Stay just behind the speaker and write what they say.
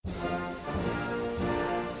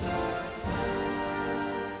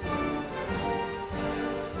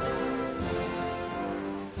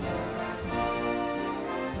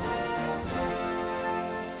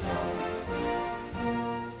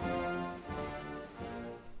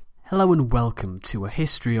Hello and welcome to A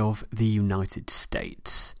History of the United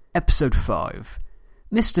States. Episode 5.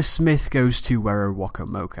 Mr. Smith Goes to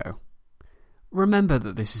Werowocomoco. Remember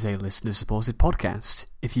that this is a listener-supported podcast.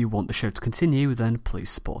 If you want the show to continue, then please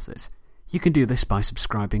support it. You can do this by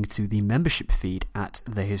subscribing to the membership feed at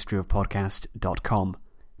thehistoryofpodcast.com.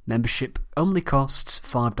 Membership only costs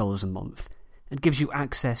 $5 a month and gives you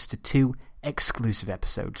access to 2 exclusive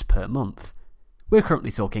episodes per month. We're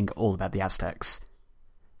currently talking all about the Aztecs.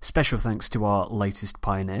 Special thanks to our latest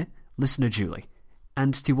pioneer, listener Julie,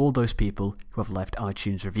 and to all those people who have left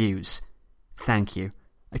iTunes reviews. Thank you.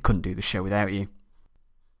 I couldn't do the show without you.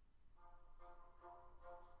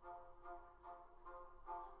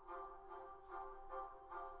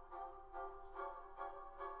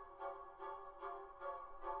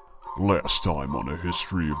 Last time on A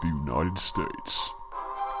History of the United States.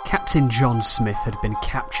 Captain John Smith had been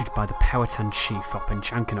captured by the Powhatan chief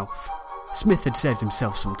Opechancanough. Smith had saved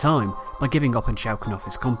himself some time by giving Opechancanough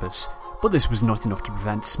his compass, but this was not enough to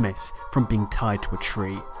prevent Smith from being tied to a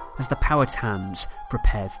tree as the Powhatans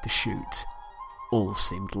prepared to shoot. All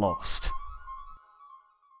seemed lost.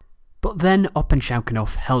 But then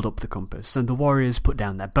Opechancanough held up the compass and the warriors put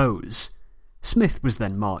down their bows. Smith was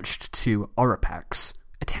then marched to Werowocomoco,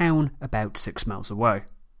 a town about 6 miles away.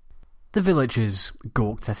 The villagers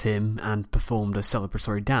gawked at him and performed a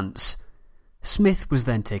celebratory dance. Smith was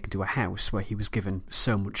then taken to a house where he was given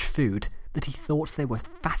so much food that he thought they were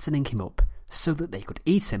fattening him up so that they could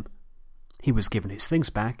eat him. He was given his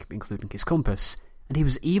things back, including his compass, and he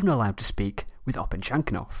was even allowed to speak with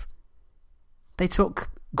Opechancanough. They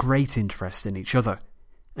took great interest in each other,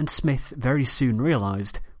 and Smith very soon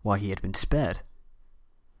realised why he had been spared.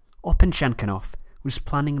 Opechancanough was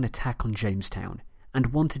planning an attack on Jamestown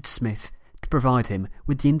and wanted Smith to provide him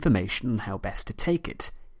with the information on how best to take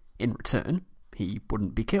it. In return, he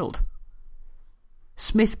wouldn't be killed.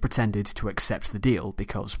 Smith pretended to accept the deal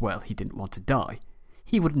because, well, he didn't want to die.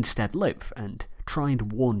 He would instead live and try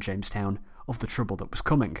and warn Jamestown of the trouble that was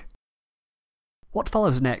coming. What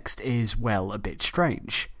follows next is, well, a bit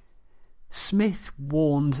strange. Smith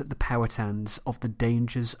warned the Powhatans of the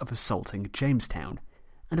dangers of assaulting Jamestown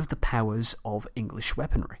and of the powers of English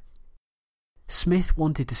weaponry. Smith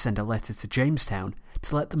wanted to send a letter to Jamestown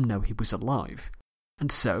to let them know he was alive,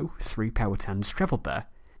 and so 3 Powhatans travelled there,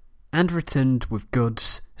 and returned with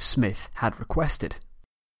goods Smith had requested.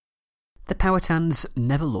 The Powhatans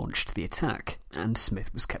never launched the attack, and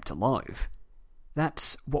Smith was kept alive.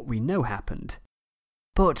 That's what we know happened.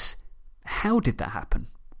 But how did that happen?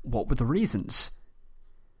 What were the reasons?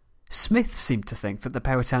 Smith seemed to think that the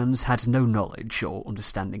Powhatans had no knowledge or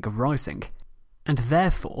understanding of writing, and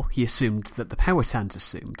therefore he assumed that the Powhatans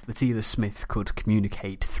assumed that either Smith could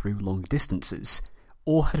communicate through long distances,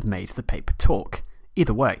 or had made the paper talk.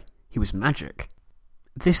 Either way, he was magic.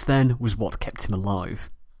 This then was what kept him alive.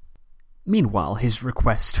 Meanwhile, his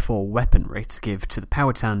request for weaponry to give to the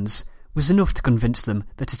Powhatans was enough to convince them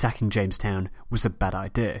that attacking Jamestown was a bad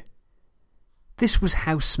idea. This was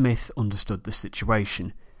how Smith understood the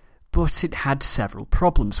situation, but it had several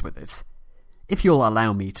problems with it. If you'll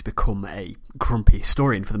allow me to become a grumpy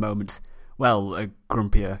historian for the moment, well, a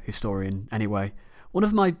grumpier historian anyway, one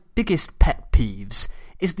of my biggest pet peeves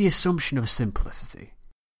is the assumption of simplicity.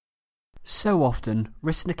 So often,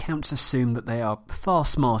 written accounts assume that they are far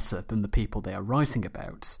smarter than the people they are writing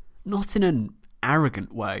about. Not in an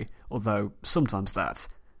arrogant way, although sometimes that.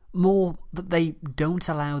 More that they don't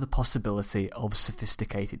allow the possibility of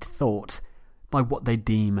sophisticated thought by what they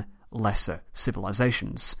deem lesser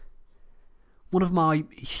civilizations. One of my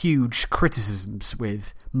huge criticisms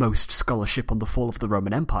with most scholarship on the fall of the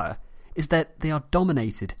Roman Empire is that they are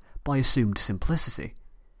dominated by assumed simplicity.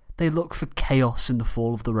 They look for chaos in the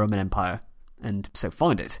fall of the Roman Empire, and so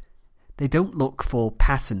find it. They don't look for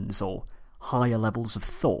patterns or higher levels of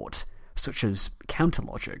thought, such as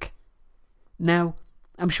counter-logic. Now,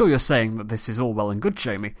 I'm sure you're saying that this is all well and good,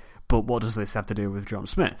 Jamie, but what does this have to do with John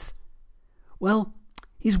Smith? Well,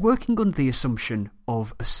 he's working under the assumption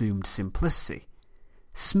of assumed simplicity.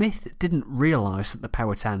 Smith didn't realise that the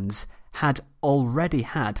Powhatans had already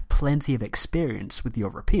had plenty of experience with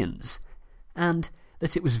Europeans, and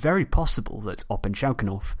that it was very possible that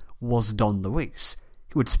Opechancanough was Don Luis,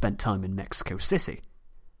 who had spent time in Mexico City.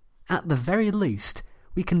 At the very least,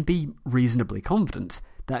 we can be reasonably confident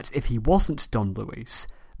that if he wasn't Don Luis,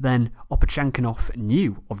 then Opechancanough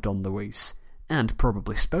knew of Don Luis, and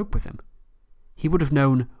probably spoke with him. He would have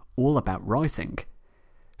known all about writing.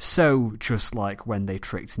 So, just like when they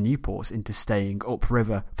tricked Newport into staying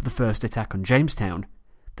upriver for the first attack on Jamestown,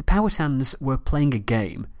 the Powhatans were playing a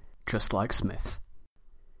game, just like Smith.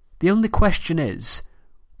 The only question is,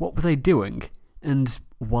 what were they doing, And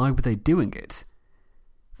why were they doing it?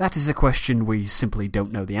 That is a question we simply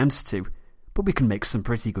don't know the answer to, but we can make some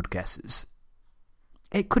pretty good guesses.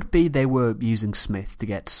 It could be they were using Smith to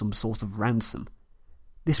get some sort of ransom.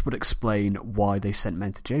 This would explain why they sent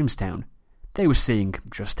men to Jamestown. They were seeing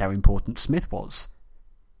just how important Smith was.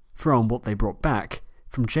 From what they brought back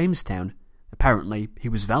from Jamestown, apparently he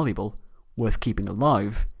was valuable, worth keeping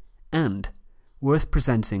alive, and worth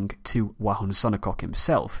presenting to Werowocomoco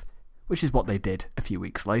himself, which is what they did a few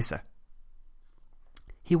weeks later.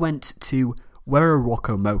 He went to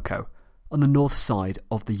Werowocomoco on the north side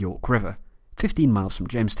of the York River, 15 miles from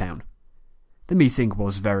Jamestown. The meeting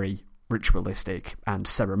was very ritualistic and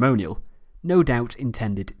ceremonial, no doubt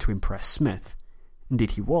intended to impress Smith.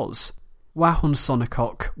 Indeed he was.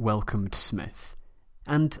 Werowocomoco welcomed Smith,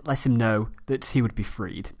 and let him know that he would be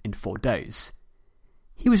freed in 4 days.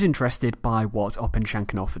 He was interested by what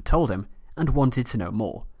Opechancanough had told him, and wanted to know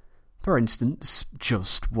more. For instance,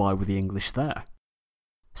 just why were the English there?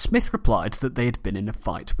 Smith replied that they had been in a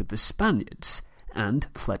fight with the Spaniards, and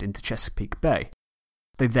fled into Chesapeake Bay.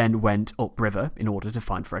 They then went upriver in order to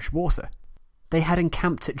find fresh water. They had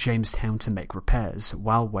encamped at Jamestown to make repairs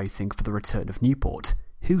while waiting for the return of Newport,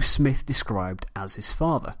 who Smith described as his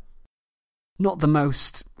father. Not the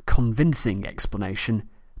most convincing explanation,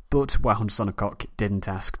 but Werowocomoco didn't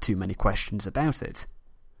ask too many questions about it.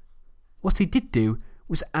 What he did do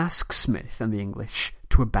was ask Smith and the English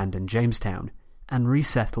to abandon Jamestown and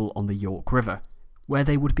resettle on the York River, where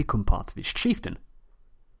they would become part of his chieftain.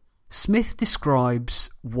 Smith describes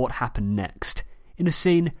what happened next in a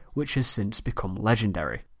scene which has since become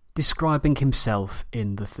legendary, describing himself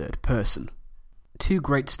in the third person. 2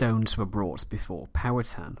 great stones were brought before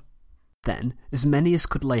Powhatan. Then, as many as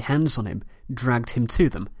could lay hands on him dragged him to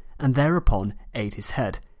them, and thereupon ate his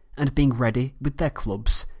head, and being ready with their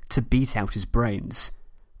clubs to beat out his brains,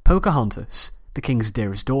 Pocahontas, the king's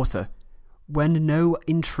dearest daughter, when no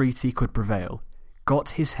entreaty could prevail,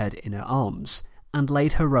 got his head in her arms, and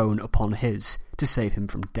laid her own upon his to save him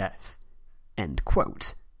from death. End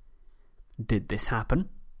quote. Did this happen?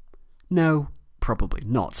 No, probably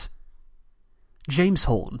not. James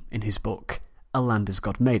Horn, in his book A Land as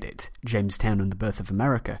God Made It, Jamestown and the Birth of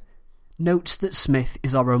America, notes that Smith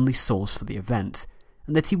is our only source for the event,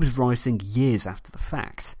 and that he was writing years after the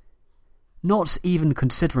fact. Not even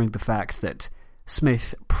considering the fact that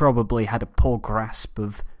Smith probably had a poor grasp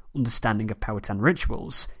of understanding of Powhatan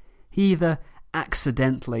rituals, he either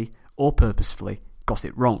accidentally or purposefully got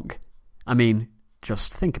it wrong. I mean,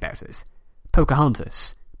 just think about it.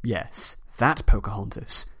 Pocahontas, yes, that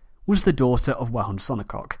Pocahontas, was the daughter of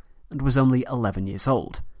Werowocomoco and was only 11 years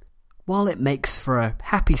old. While it makes for a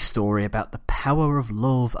happy story about the power of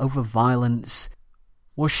love over violence,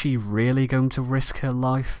 was she really going to risk her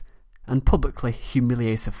life and publicly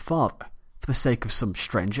humiliate her father for the sake of some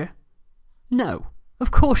stranger? No,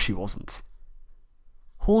 of course she wasn't.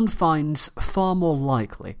 Horn finds far more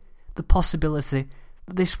likely the possibility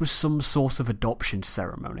that this was some sort of adoption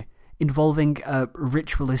ceremony involving a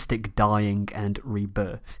ritualistic dying and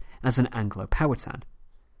rebirth as an Anglo-Powhatan.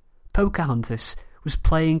 Pocahontas was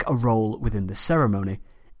playing a role within the ceremony,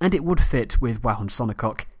 and it would fit with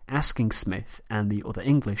Werowocomoco asking Smith and the other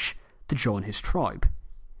English to join his tribe.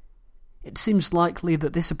 It seems likely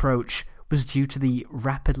that this approach was due to the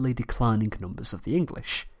rapidly declining numbers of the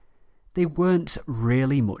English. They weren't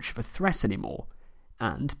really much of a threat anymore,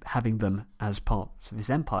 and having them as parts of his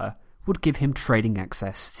empire would give him trading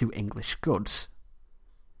access to English goods.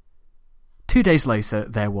 2 days later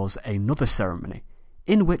there was another ceremony,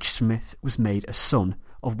 in which Smith was made a son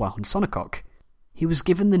of Werowocomoco. He was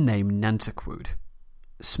given the name Nantiquood.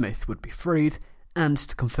 Smith would be freed, and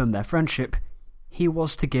to confirm their friendship, he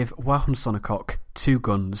was to give Werowocomoco 2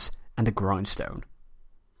 guns and a grindstone.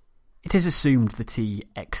 It is assumed that he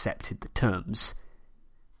accepted the terms.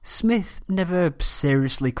 Smith never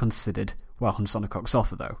seriously considered Werowocomoco's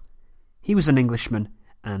offer, though. He was an Englishman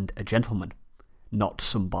and a gentleman, not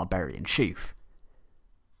some barbarian chief.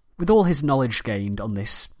 With all his knowledge gained on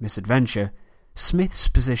this misadventure, Smith's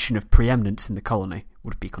position of preeminence in the colony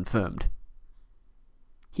would be confirmed.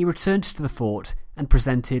 He returned to the fort and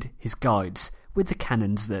presented his guides with the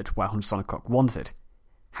cannons that Werowocomoco wanted.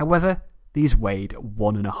 However, these weighed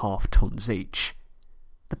 1.5 tons each.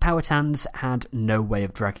 The Powhatans had no way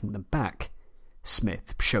of dragging them back.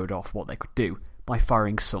 Smith showed off what they could do by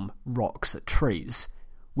firing some rocks at trees,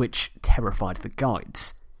 which terrified the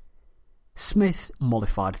guides. Smith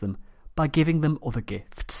mollified them by giving them other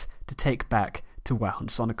gifts to take back to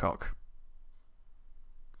Werowocomoco.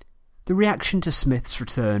 The reaction to Smith's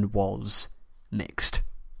return was mixed.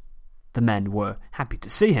 The men were happy to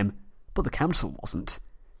see him, but the council wasn't.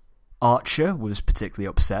 Archer was particularly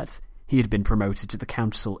upset. He had been promoted to the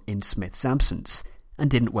council in Smith's absence, and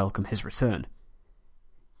didn't welcome his return.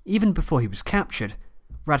 Even before he was captured,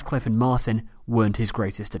 Radcliffe and Martin weren't his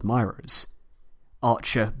greatest admirers.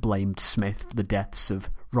 Archer blamed Smith for the deaths of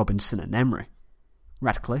Robinson and Emery.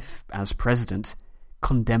 Radcliffe, as president,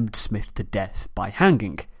 condemned Smith to death by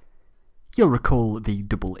hanging. You'll recall the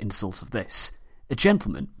double insult of this. A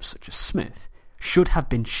gentleman, such as Smith, should have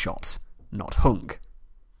been shot, not hung.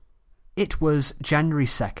 It was January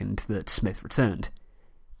 2nd that Smith returned,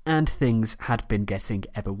 and things had been getting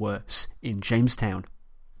ever worse in Jamestown.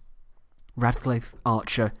 Radcliffe,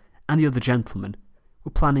 Archer, and the other gentlemen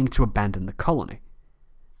were planning to abandon the colony.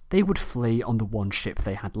 They would flee on the one ship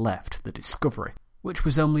they had left, the Discovery, which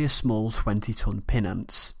was only a small 20-ton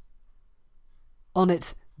pinnace. On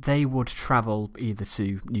it, they would travel either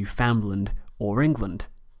to Newfoundland or England,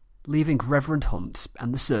 leaving Reverend Hunt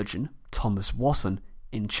and the surgeon, Thomas Watson,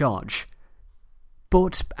 in charge.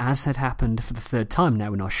 But, as had happened for the third time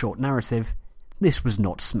now in our short narrative, this was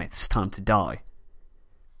not Smith's time to die.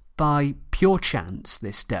 By pure chance,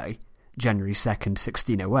 this day, January 2nd,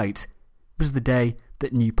 1608, was the day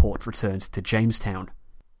that Newport returned to Jamestown.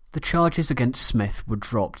 The charges against Smith were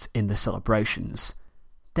dropped in the celebrations.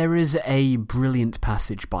 There is a brilliant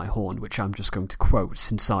passage by Horne which I'm just going to quote,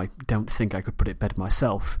 since I don't think I could put it better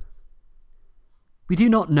myself. We do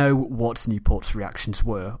not know what Newport's reactions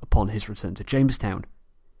were upon his return to Jamestown.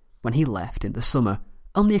 When he left in the summer,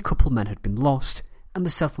 only a couple men had been lost, and the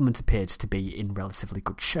settlement appeared to be in relatively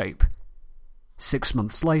good shape. 6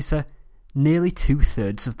 months later, nearly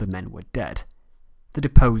 2/3 of the men were dead. The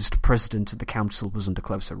deposed president of the council was under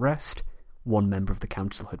close arrest, one member of the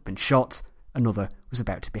council had been shot, another was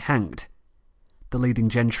about to be hanged. The leading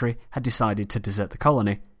gentry had decided to desert the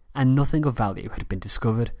colony, and nothing of value had been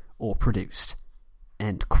discovered or produced.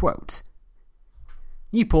 End quote.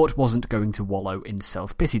 Newport wasn't going to wallow in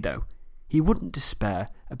self-pity, though. He wouldn't despair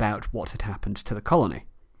about what had happened to the colony.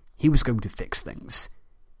 He was going to fix things.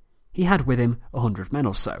 He had with him 100 men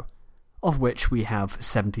or so, of which we have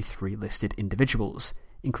 73 listed individuals,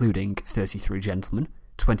 including 33 gentlemen,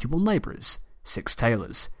 21 labourers, 6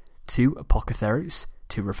 tailors, 2 apothecaries,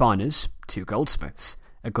 2 refiners, 2 goldsmiths,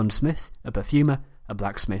 a gunsmith, a perfumer, a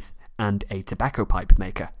blacksmith, and a tobacco pipe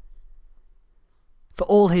maker. For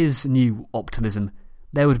all his new optimism,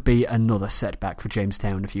 there would be another setback for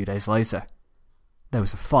Jamestown a few days later. There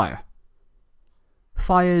was a fire.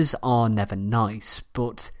 Fires are never nice,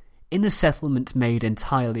 but in a settlement made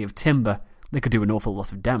entirely of timber, they could do an awful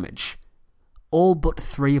lot of damage. All but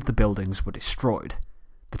 3 of the buildings were destroyed.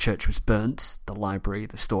 The church was burnt, the library,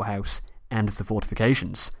 the storehouse, and the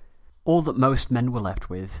fortifications. All that most men were left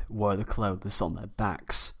with were the clothes on their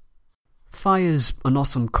backs. Fires are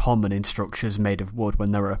not uncommon in structures made of wood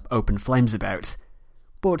when there are open flames about,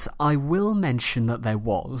 but I will mention that there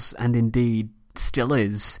was, and indeed still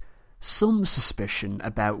is, some suspicion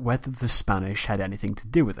about whether the Spanish had anything to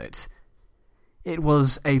do with it. It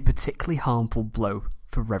was a particularly harmful blow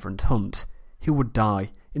for Reverend Hunt, who would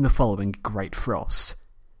die in the following Great Frost.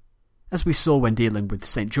 As we saw when dealing with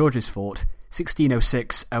St. George's Fort,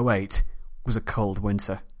 1606-08 was a cold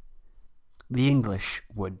winter. The English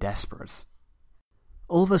were desperate.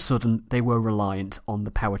 All of a sudden, they were reliant on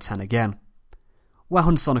the Powhatan again.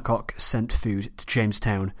 Werowocomoco sent food to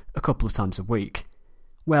Jamestown a couple of times a week.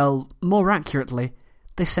 Well, more accurately,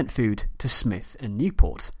 they sent food to Smith and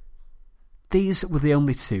Newport. These were the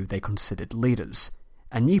only 2 they considered leaders,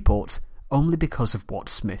 and Newport only because of what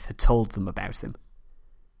Smith had told them about him.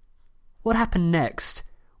 What happened next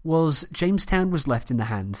was Jamestown was left in the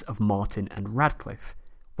hands of Martin and Radcliffe,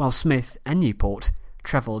 while Smith and Newport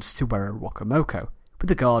travelled to Werowocomoco with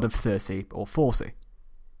a guard of 30 or 40.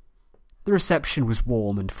 The reception was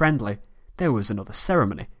warm and friendly. There was another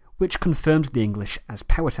ceremony, which confirmed the English as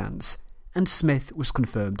Powhatans, and Smith was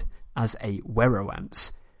confirmed as a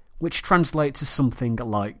Werowance, which translates as something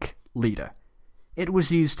like leader. It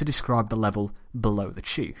was used to describe the level below the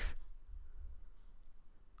chief.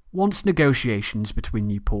 Once negotiations between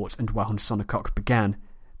Newport and Werowocomoco began,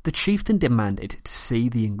 the chieftain demanded to see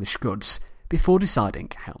the English goods before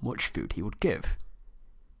deciding how much food he would give.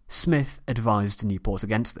 Smith advised Newport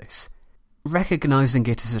against this, recognising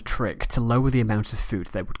it as a trick to lower the amount of food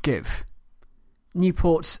they would give.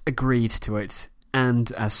 Newport agreed to it,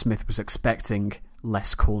 and, as Smith was expecting,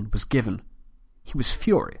 less corn was given. He was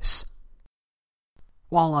furious.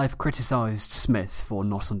 While I've criticised Smith for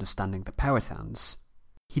not understanding the Powhatans,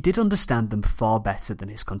 he did understand them far better than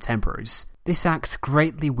his contemporaries. This act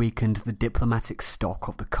greatly weakened the diplomatic stock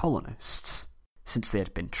of the colonists, since they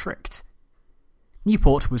had been tricked.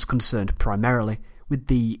 Newport was concerned primarily with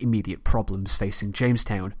the immediate problems facing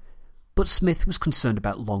Jamestown, but Smith was concerned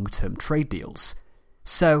about long-term trade deals,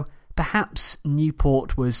 so perhaps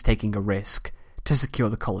Newport was taking a risk to secure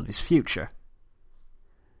the colony's future.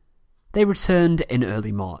 They returned in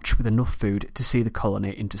early March with enough food to see the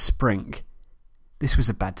colony into spring. This was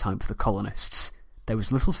a bad time for the colonists. There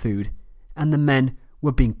was little food, and the men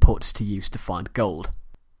were being put to use to find gold.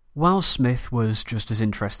 While Smith was just as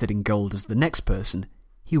interested in gold as the next person,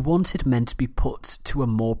 he wanted men to be put to a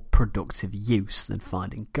more productive use than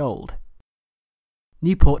finding gold.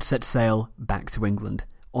 Newport set sail back to England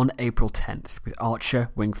on April 10th with Archer,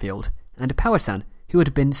 Wingfield, and a Powhatan who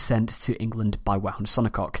had been sent to England by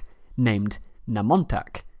Werowocomoco, named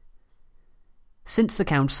Namontack. Since the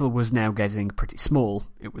council was now getting pretty small,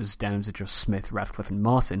 it was down to just Smith, Radcliffe and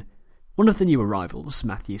Martin, one of the new arrivals,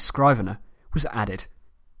 Matthew Scrivener, was added,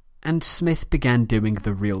 and Smith began doing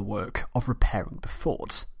the real work of repairing the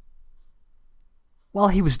fort. While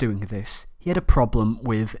he was doing this, he had a problem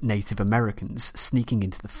with Native Americans sneaking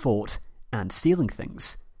into the fort and stealing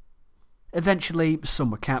things. Eventually,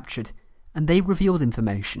 some were captured, and they revealed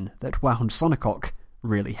information that Werowocomoco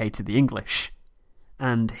really hated the English,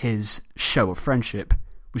 and his show of friendship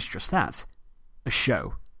was just that, a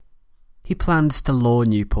show. He planned to lure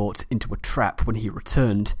Newport into a trap when he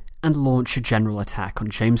returned and launch a general attack on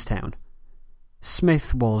Jamestown.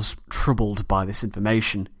 Smith was troubled by this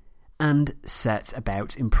information and set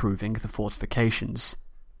about improving the fortifications.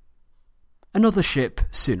 Another ship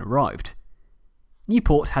soon arrived.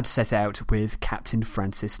 Newport had set out with Captain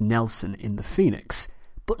Francis Nelson in the Phoenix,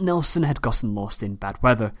 but Nelson had gotten lost in bad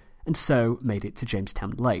weather and so made it to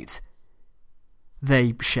Jamestown late.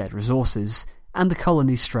 They shared resources, and the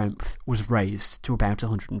colony's strength was raised to about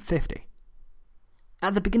 150.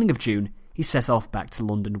 At the beginning of June, he set off back to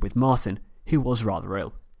London with Martin, who was rather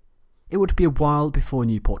ill. It would be a while before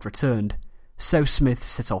Newport returned, so Smith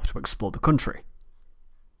set off to explore the country.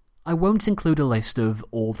 I won't include a list of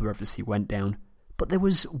all the rivers he went down, but there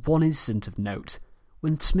was one incident of note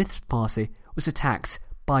when Smith's party was attacked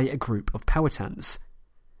by a group of Powhatans.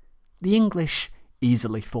 The English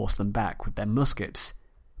easily forced them back with their muskets,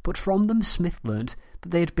 but from them Smith learnt that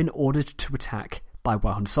they had been ordered to attack by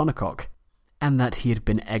Werowocomoco, and that he had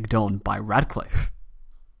been egged on by Radcliffe.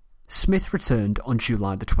 Smith returned on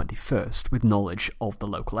July the 21st with knowledge of the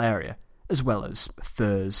local area, as well as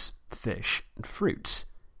furs, fish, and fruits.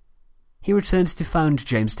 He returned to find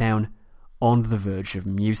Jamestown on the verge of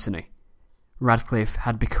mutiny. Radcliffe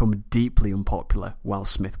had become deeply unpopular while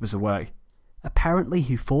Smith was away. Apparently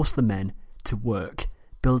he forced the men to work,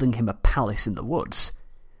 building him a palace in the woods,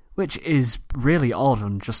 which is really odd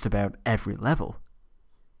on just about every level.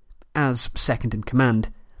 As second in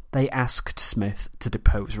command, they asked Smith to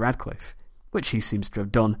depose Radcliffe, which he seems to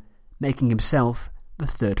have done, making himself the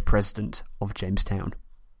third president of Jamestown.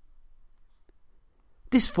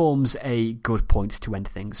 This forms a good point to end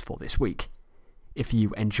things for this week. If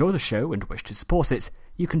you enjoy the show and wish to support it,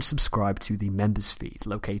 you can subscribe to the members feed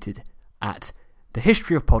located at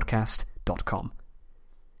thehistoryofpodcast.com.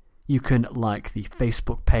 You can like the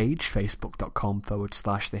Facebook page,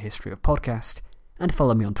 facebook.com/thehistoryofpodcast, and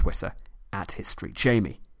follow me on Twitter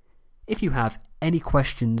 @historyjamie. If you have any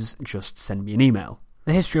questions, just send me an email,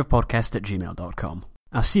 thehistoryofpodcast@gmail.com.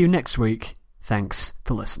 I'll see you next week. Thanks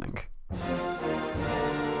for listening.